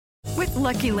With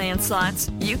Lucky Land Slots,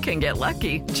 you can get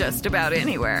lucky just about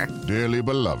anywhere. Dearly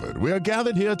beloved, we are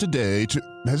gathered here today to...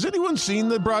 Has anyone seen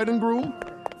the bride and groom?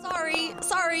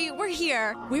 Sorry, we're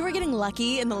here. We were getting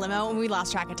lucky in the limo and we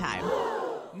lost track of time.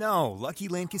 No, Lucky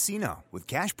Land Casino, with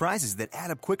cash prizes that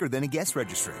add up quicker than a guest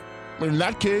registry. In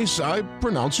that case, I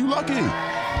pronounce you lucky.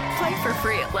 Play for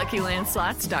free at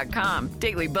LuckyLandSlots.com.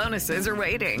 Daily bonuses are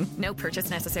waiting. No purchase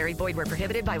necessary. Void where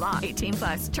prohibited by law.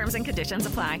 18+. Terms and conditions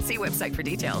apply. See website for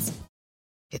details.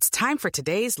 It's time for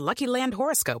today's Lucky Land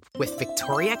horoscope with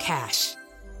Victoria Cash.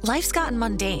 Life's gotten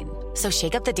mundane, so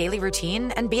shake up the daily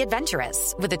routine and be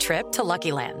adventurous with a trip to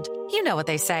Lucky Land. You know what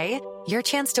they say. Your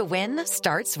chance to win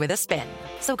starts with a spin.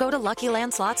 So go to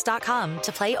LuckyLandSlots.com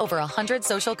to play over 100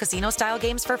 social casino-style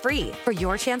games for free for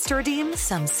your chance to redeem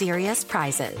some serious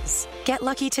prizes. Get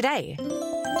lucky today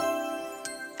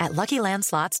at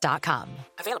LuckyLandSlots.com.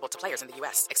 Available to players in the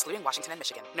U.S., excluding Washington and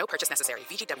Michigan. No purchase necessary.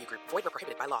 VGW Group. Void where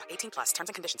prohibited by law. 18+. Terms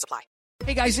and conditions apply.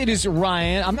 Hey guys, it is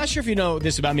Ryan. I'm not sure if you know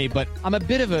this about me, but I'm a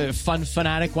bit of a fun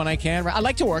fanatic when I can. I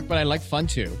like to work, but I like fun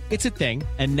too. It's a thing.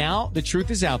 And now the truth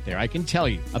is out there. I can tell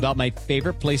you about my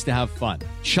favorite place to have fun.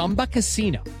 Chumba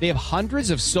Casino. They have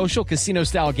hundreds of social casino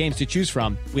style games to choose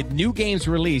from with new games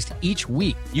released each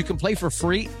week. You can play for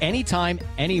free anytime,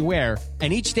 anywhere.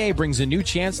 And each day brings a new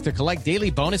chance to collect daily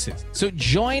bonuses. So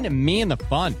join me in the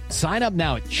fun. Sign up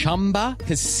now at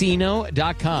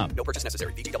ChumbaCasino.com. No purchase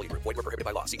necessary. VGW Group. Void where prohibited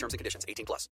by law. See terms and conditions. 18+.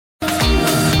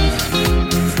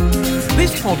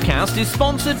 This podcast is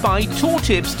sponsored by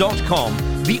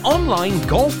TourTips.com, the online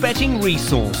golf betting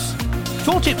resource.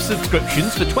 TourTips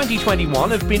subscriptions for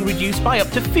 2021 have been reduced by up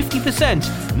to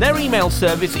 50%, and their email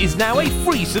service is now a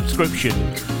free subscription.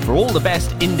 For all the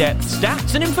best in-depth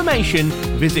stats and information,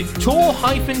 visit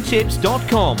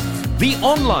Tour-Tips.com, the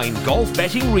online golf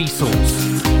betting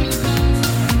resource.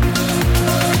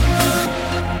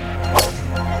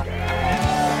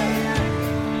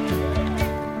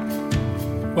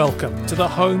 Welcome to the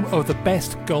home of the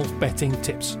best golf betting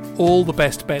tips. All the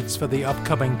best bets for the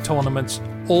upcoming tournaments,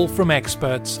 all from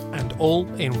experts and all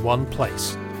in one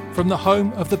place. From the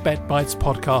home of the Bet Bites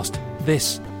podcast,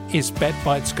 this is Bet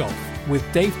Bites Golf with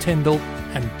Dave Tyndall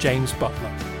and James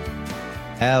Butler.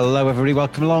 Hello everybody,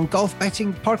 welcome along. Golf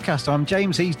Betting Podcast. I'm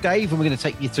James, he's Dave, and we're going to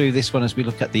take you through this one as we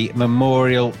look at the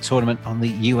Memorial Tournament on the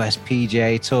US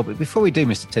PGA Tour. But before we do,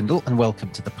 Mr. Tyndall, and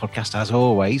welcome to the podcast as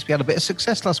always, we had a bit of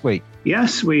success last week.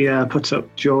 Yes, we put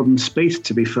up Jordan Spieth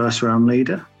to be first round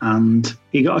leader, and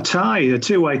he got a tie, a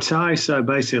two-way tie. So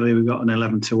basically we got an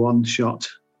 11-1 shot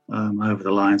over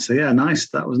the line. So yeah, nice.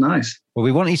 That was nice. Well,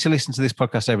 we want you to listen to this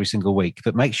podcast every single week,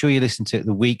 but make sure you listen to it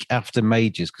the week after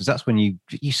majors, because that's when you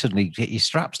suddenly hit your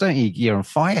straps, don't you? You're on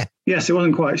fire. Yes, it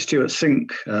wasn't quite Stuart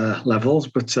Sink levels,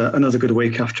 but another good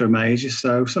week after a major.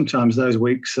 So sometimes those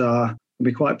weeks can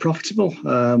be quite profitable.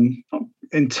 Not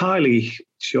entirely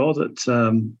sure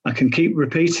that I can keep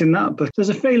repeating that, but there's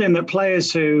a feeling that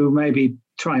players who maybe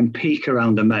try and peak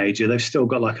around a major, they've still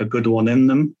got like a good one in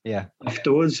them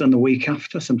afterwards and the week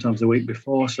after, sometimes the week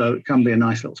before. So it can be a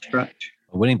nice little stretch.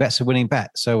 A winning bet's a winning bet.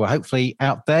 So hopefully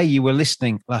out there you were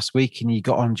listening last week and you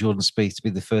got on Jordan Spieth to be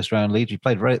the first round leader. He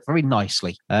played very, very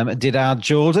nicely. Did our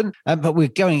Jordan. But we're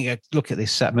going to look at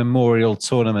this Memorial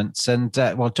Tournament. And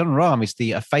Jon Rahm is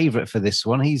the favourite for this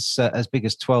one. He's as big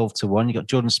as 12-1. You got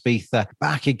Jordan Spieth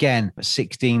back again at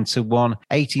 16-1,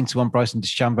 18-1 Bryson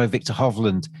DeChambeau, Victor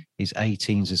Hovland is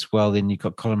 18s as well. Then you've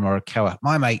got Colin Morikawa,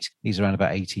 my mate, he's around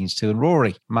about 18s too. And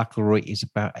Rory McIlroy is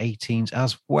about 18s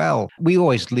as well. We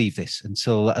always leave this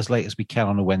until as late as we can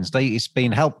on a Wednesday. It's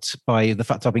been helped by the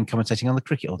fact I've been commentating on the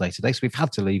cricket all day today, so we've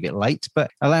had to leave it late, but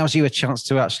allows you a chance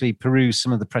to actually peruse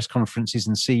some of the press conferences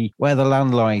and see where the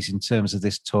land lies in terms of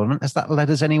this tournament. Has that led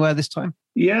us anywhere this time?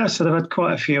 Yeah, so they've had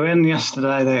quite a few in.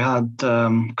 Yesterday they had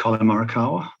Colin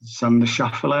Morikawa, Xander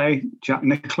Schauffele, Jack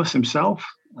Nicklaus himself,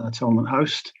 tournament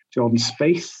host, Jordan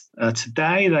Spieth.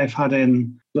 Today they've had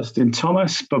in Justin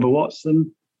Thomas, Bubba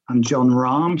Watson and Jon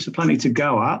Rahm, so plenty to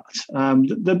go at.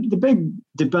 The big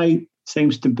debate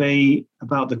seems to be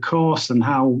about the course and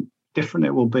how different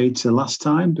it will be to last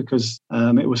time, because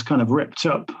it was kind of ripped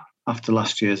up after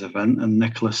last year's event and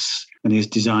Nicklaus and his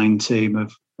design team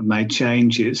have made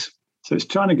changes. So it's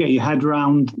trying to get your head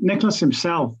round. Nicklaus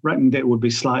himself reckoned it would be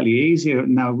slightly easier.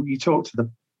 Now, you talk to the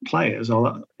players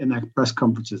or in their press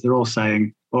conferences, they're all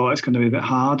saying, oh, it's going to be a bit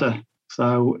harder.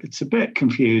 So it's a bit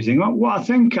confusing. What I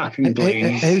think I can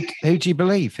glean... Who do you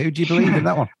believe? Who do you believe in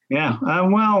that one? Yeah,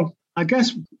 well, I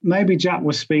guess maybe Jack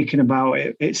was speaking about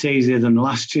it's easier than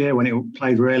last year when it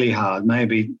played really hard.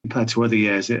 Maybe compared to other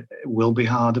years, it will be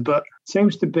harder. But it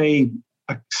seems to be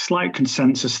a slight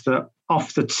consensus that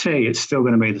off the tee, it's still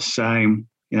going to be the same.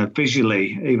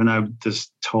 visually, even though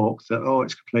there's talk that,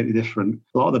 it's completely different,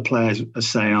 a lot of the players are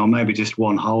saying, maybe just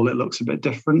one hole, it looks a bit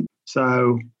different.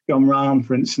 So Jon Rahm,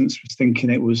 for instance, was thinking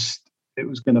it was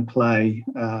going to play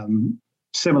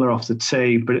similar off the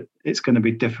tee, but it's going to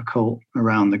be difficult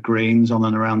around the greens, on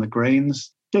and around the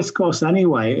greens. This course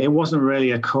anyway, it wasn't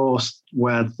really a course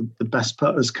where the best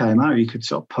putters came out. You could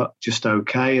sort of putt just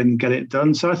okay and get it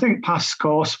done. So I think past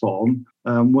course form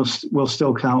will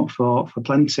still count for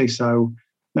plenty. So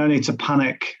no need to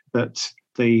panic that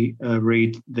the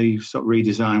sort of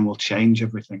redesign will change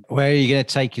everything. Where are you going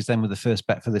to take us then with the first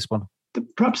bet for this one?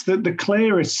 Perhaps the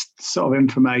clearest sort of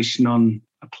information on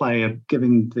a player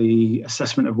giving the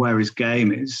assessment of where his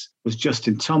game is was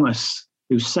Justin Thomas,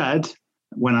 who said,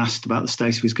 when asked about the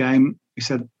state of his game, he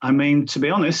said, to be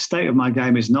honest, state of my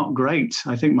game is not great.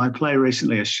 I think my play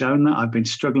recently has shown that. I've been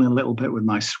struggling a little bit with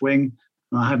my swing,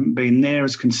 and I haven't been near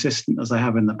as consistent as I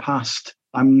have in the past.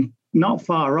 I'm not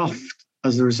far off,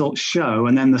 as the results show,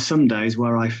 and then there's some days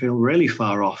where I feel really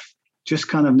far off. Just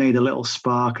kind of need a little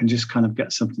spark and just kind of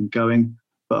get something going.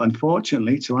 But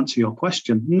unfortunately, to answer your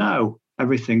question, no,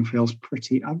 everything feels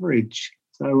pretty average.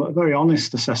 So a very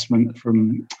honest assessment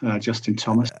from Justin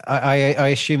Thomas. I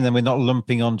assume then we're not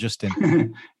lumping on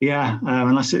Justin. Yeah,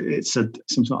 unless it's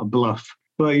some sort of bluff.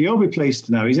 But you'll be pleased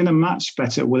to know he's in a match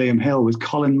bet at William Hill with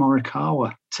Colin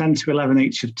Morikawa, 10-11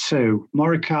 each of two.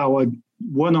 Morikawa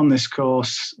won on this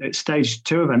course. It staged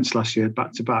 2 events last year,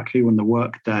 back-to-back. He won the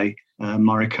Workday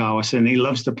Morikawa, and he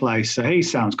loves the place. So he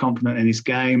sounds confident in his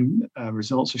game.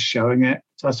 Results are showing it.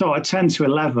 So I thought at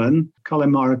 10-11,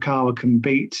 Colin Morikawa can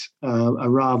beat a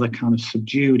rather kind of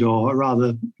subdued or a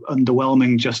rather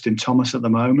underwhelming Justin Thomas at the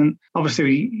moment.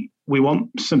 Obviously, we want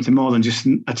something more than just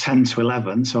a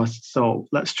 10-11. So I thought,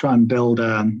 let's try and build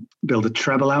a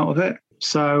treble out of it.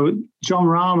 So Jon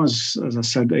Rahm, as I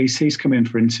said, he's come in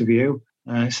for interview.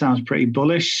 Sounds pretty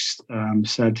bullish.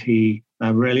 Said he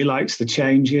really likes the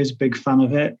changes, big fan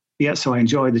of it. Yeah, so I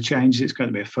enjoyed the changes. It's going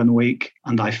to be a fun week.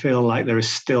 And I feel like there is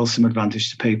still some advantage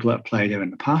to people that have played here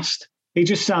in the past. He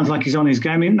just sounds like he's on his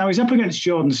game. Now, he's up against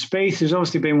Jordan Spieth, who's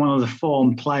obviously been one of the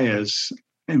form players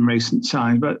in recent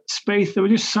times. But Spieth, there were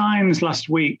just signs last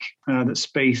week that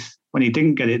Spieth, when he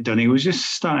didn't get it done, he was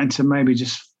just starting to maybe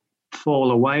just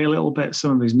fall away a little bit.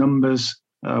 Some of his numbers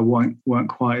weren't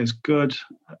quite as good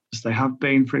as they have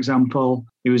been. For example,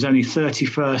 he was only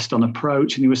 31st on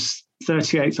approach, and he was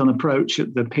 38th on approach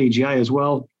at the PGA as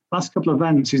well. Last couple of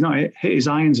events, he's not hit his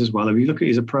irons as well. If you look at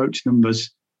his approach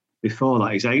numbers before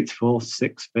that, he's 8th, 4th,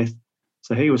 6th, 5th.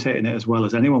 So he was hitting it as well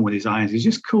as anyone with his irons. He's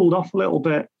just cooled off a little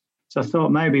bit. So I thought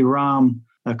maybe Rahm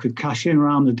could cash in.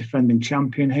 Rahm, the defending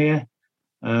champion here.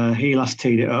 He last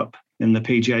teed it up in the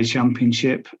PGA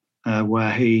Championship,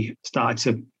 where he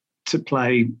started to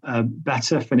play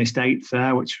better, finished 8th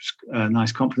there, which was a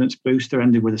nice confidence booster,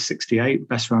 ended with a 68,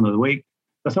 best round of the week.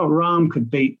 I thought Rahm could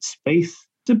beat Spieth.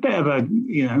 It's a bit of a,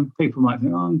 people might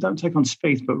think, don't take on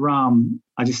Spieth, but Rahm,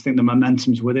 I just think the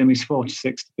momentum's with him. He's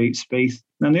 46 to beat Spieth.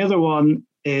 And the other one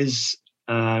is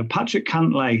Patrick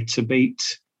Cantlay to beat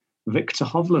Victor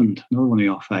Hovland, another one of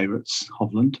your favourites,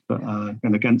 Hovland, but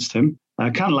going against him.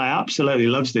 Cantlay absolutely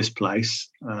loves this place.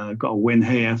 Got a win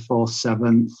here, 4th,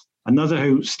 7th. Another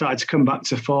who started to come back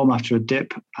to form after a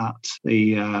dip at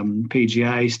the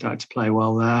PGA, started to play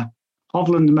well there.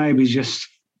 Hovland maybe just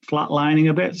flatlining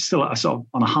a bit, still at a sort of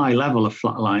on a high level of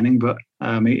flatlining, but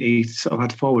he sort of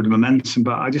had forward momentum.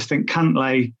 But I just think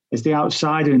Cantlay is the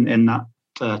outsider in that.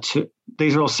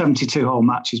 These are all 72-hole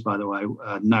matches, by the way,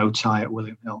 no tie at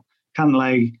William Hill.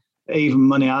 Cantlay, even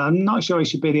money. I'm not sure he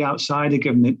should be the outsider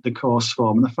given the course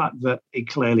form. And the fact that he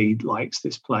clearly likes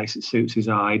this place, it suits his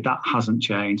eye, that hasn't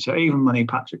changed. So even money,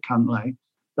 Patrick Cantlay.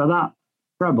 So that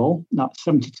treble, that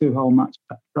 72-hole match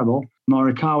treble,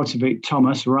 Morikawa to beat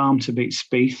Thomas, Rahm to beat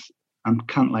Spieth, and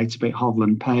Cantlay to beat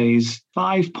Hovland pays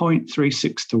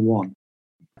 5.36 to 1.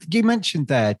 You mentioned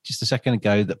there just a second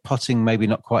ago that putting maybe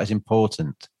not quite as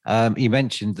important. You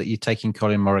mentioned that you're taking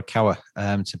Colin Morikawa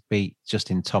to beat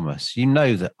Justin Thomas. You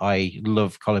know that I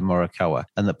love Colin Morikawa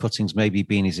and that putting's maybe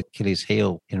been his Achilles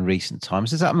heel in recent times.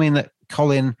 Does that mean that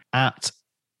Colin at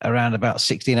around about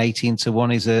 16, 18 to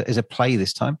 1 is a play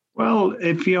this time? Well,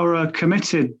 if you're a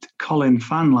committed Colin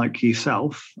fan like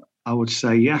yourself, I would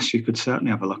say, yes, you could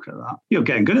certainly have a look at that. You're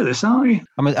getting good at this, aren't you?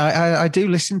 I mean, I do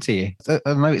listen to you.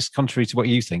 I know it's contrary to what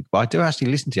you think, but I do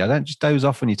actually listen to you. I don't just doze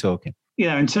off when you're talking.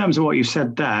 Yeah, in terms of what you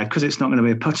said there, because it's not going to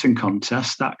be a putting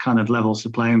contest, that kind of levels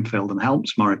the playing field and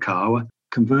helps Morikawa.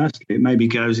 Conversely, it maybe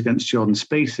goes against Jordan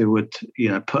Spieth, who would,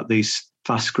 put these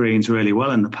fast greens really well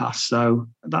in the past. So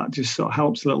that just sort of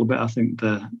helps a little bit, I think,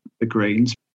 the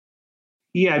greens.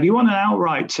 Yeah, if you want an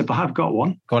outright tip, I have got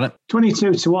one. Got it.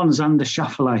 22-1 Xander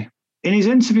Schauffele. In his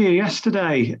interview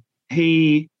yesterday,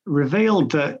 he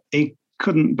revealed that he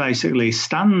couldn't basically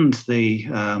stand the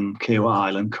Kiawah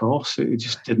Island course. He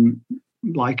just didn't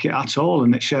like it at all,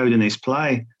 and it showed in his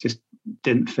play. Just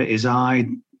didn't fit his eye,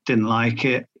 didn't like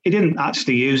it. He didn't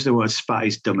actually use the word spat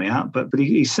his dummy out, but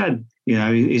he said,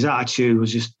 his attitude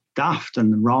was just daft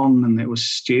and wrong, and it was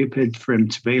stupid for him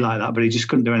to be like that, but he just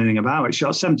couldn't do anything about it.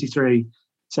 Shot 73,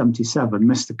 77,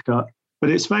 missed the cut. But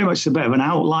it's very much a bit of an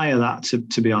outlier, that,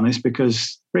 to be honest,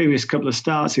 because previous couple of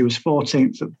starts, he was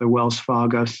 14th at the Wells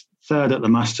Fargo, 3rd at the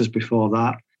Masters before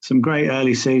that. Some great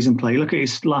early season play. Look at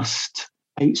his last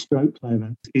 8 stroke play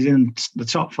events. He's in the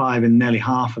top 5 in nearly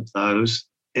half of those.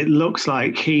 It looks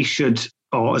like he should,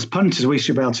 or as punters, we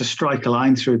should be able to strike a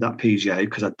line through that PGA,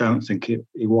 because I don't think it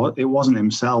wasn't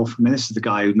himself. I mean, this is the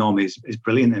guy who normally is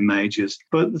brilliant in majors.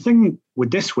 But the thing with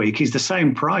this week, he's the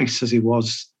same price as he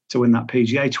was to win that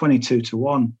PGA,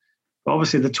 22-1. But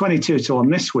obviously the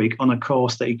 22-1 this week on a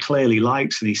course that he clearly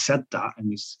likes, and he said that in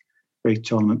his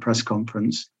pre-tournament press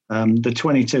conference, the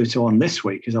 22-1 this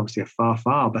week is obviously a far,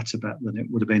 far better bet than it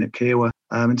would have been at Kiawah.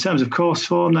 In terms of course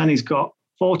form, then he's got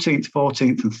 14th,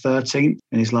 14th and 13th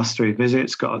in his last 3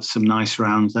 visits. Got some nice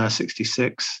rounds there,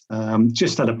 66.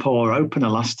 Just had a poor opener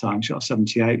last time, shot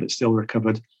 78, but still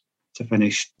recovered to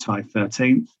finish tied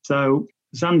 13th. So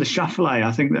Xander Schauffele,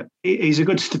 I think that he's a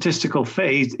good statistical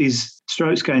fit. His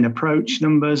strokes gain approach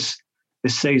numbers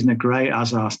this season are great,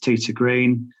 as are tee to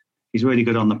green. He's really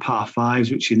good on the par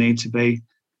 5s, which you need to be.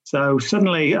 So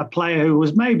suddenly a player who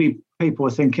was maybe people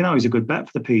were thinking, he's a good bet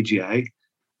for the PGA,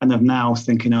 and they're now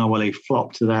thinking, he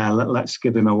flopped there. Let's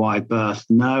give him a wide berth.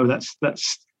 No, let's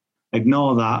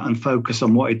ignore that and focus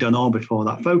on what he'd done all before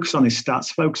that. Focus on his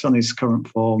stats, focus on his current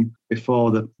form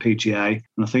before the PGA.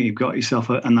 And I think you've got yourself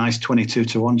a nice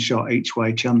 22-1 shot each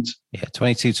way chance. Yeah,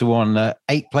 22-1,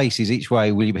 8 places each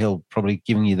way. William Hill probably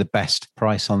giving you the best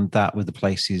price on that with the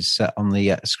places on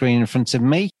the screen in front of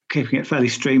me. Keeping it fairly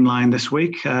streamlined this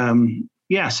week.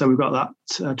 So we've got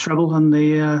that treble and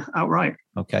the outright.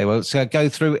 Okay, well, let's go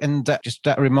through and just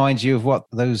remind you of what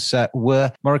those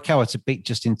were. Morikawa to beat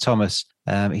Justin Thomas.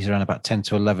 He's around about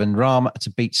 10-11. Rahm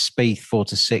to beat Spieth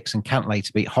 4-6, and Cantlay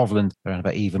to beat Hovland around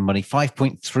about even money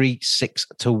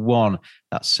 5.36-1.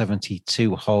 That's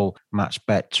 72-hole match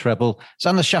bet treble.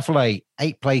 Xander Schauffele,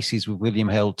 8 places with William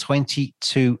Hill,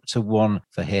 22-1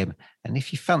 for him. And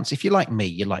if you like me,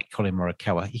 you like Colin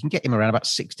Morikawa, you can get him around about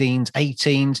 16s,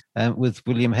 18s with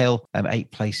William Hill.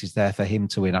 8 places there for him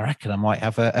to win. I reckon I might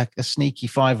have a sneaky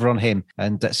fiver on him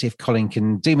and see if Colin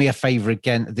can do me a favour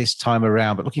again this time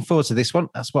around. But looking forward to this one.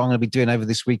 That's what I'm going to be doing over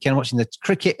this weekend, watching the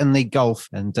cricket and the golf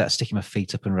and sticking my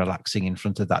feet up and relaxing in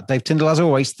front of that. Dave Tyndall, as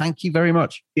always, thank you very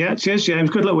much. Yeah, cheers, James.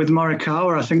 Good luck with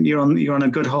Morikawa. I think you're on a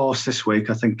good horse this week.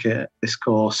 I think this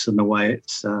course and the way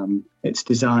its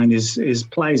design is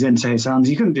plays into his hands.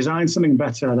 You couldn't design something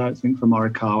better, I don't think, for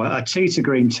Morikawa. A tee to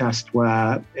green test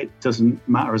where it doesn't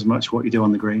matter as much what you do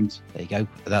on the greens. There you go.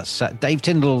 That's Dave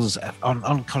Tyndall's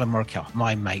on Colin Morikawa,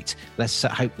 my mate. Let's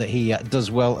hope that he does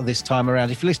well this time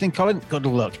around. If you're listening, Colin, good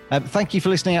luck. Thank you for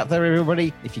listening out there,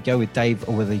 everybody. If you go with Dave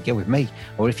or whether you go with me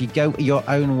or if you go your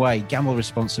own way, gamble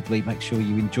responsibly. Make sure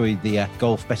you enjoy the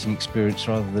golf betting experience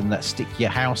rather than stick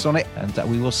your house on it. And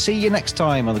we will see you next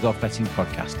time on the Golf Betting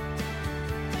Podcast.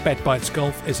 Bet Bites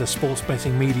Golf is a sports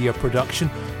betting media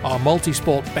production. Our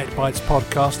multi-sport Bet Bites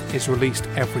podcast is released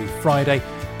every Friday.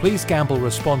 Please gamble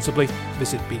responsibly.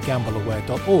 Visit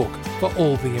begambleaware.org for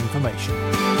all the information.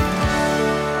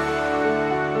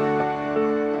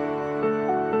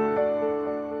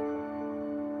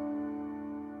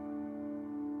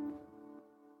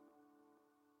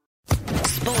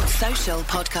 Sports Social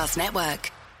Podcast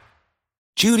Network.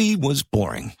 Judy was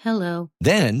boring. Hello.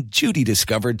 Then Judy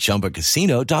discovered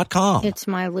ChumbaCasino.com. It's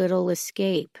my little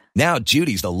escape. Now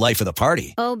Judy's the life of the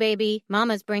party. Oh, baby,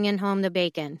 mama's bringing home the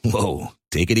bacon. Whoa,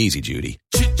 take it easy, Judy.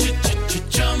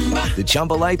 The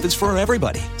Chumba life is for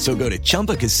everybody. So go to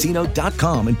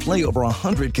ChumbaCasino.com and play over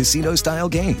 100 casino-style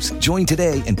games. Join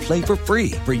today and play for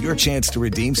free for your chance to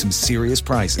redeem some serious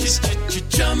prizes.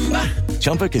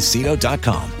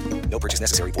 ChumbaCasino.com. No purchase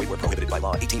necessary. Void where prohibited by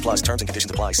law. 18+ terms and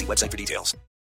conditions apply. See website for details.